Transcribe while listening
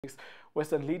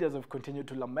Western leaders have continued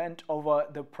to lament over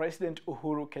the President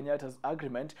Uhuru Kenyatta's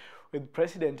agreement with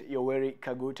President Yoweri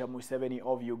Kaguta Museveni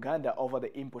of Uganda over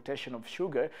the importation of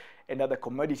sugar and other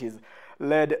commodities.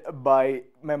 Led by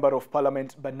Member of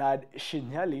Parliament Bernard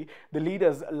Shinyali, the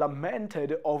leaders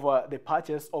lamented over the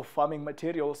purchase of farming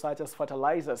materials such as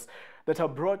fertilizers that are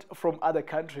brought from other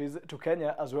countries to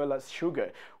Kenya, as well as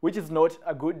sugar, which is not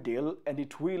a good deal, and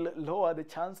it will lower the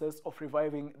chances of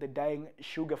reviving the dying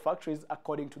sugar factories,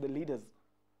 according to the leaders.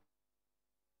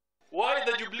 Why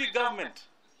the Jubilee government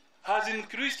has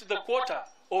increased the quota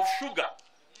of sugar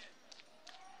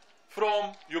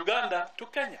from Uganda to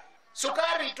Kenya.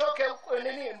 Sukari itoke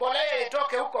nini, mbolea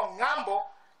itoke huko ng'ambo,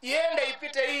 iende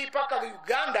ipite hii paka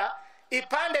Uganda,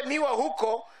 ipande miwa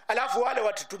huko, alafu wale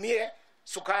watutumie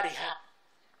sukari hapa.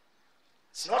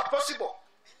 It's not possible.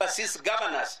 Sisi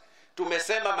governors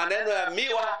tumesema maneno ya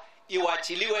miwa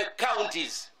iwachiliwe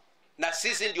counties, na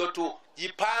sisi ndio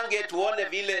tujipange tuone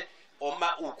vile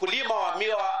ukulima wa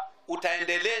miwa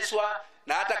utaendelezwa,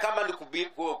 na hata kama ni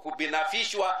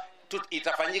kubinafishwa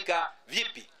itafanyika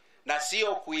vipi, na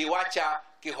sio kuiwacha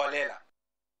kiholela.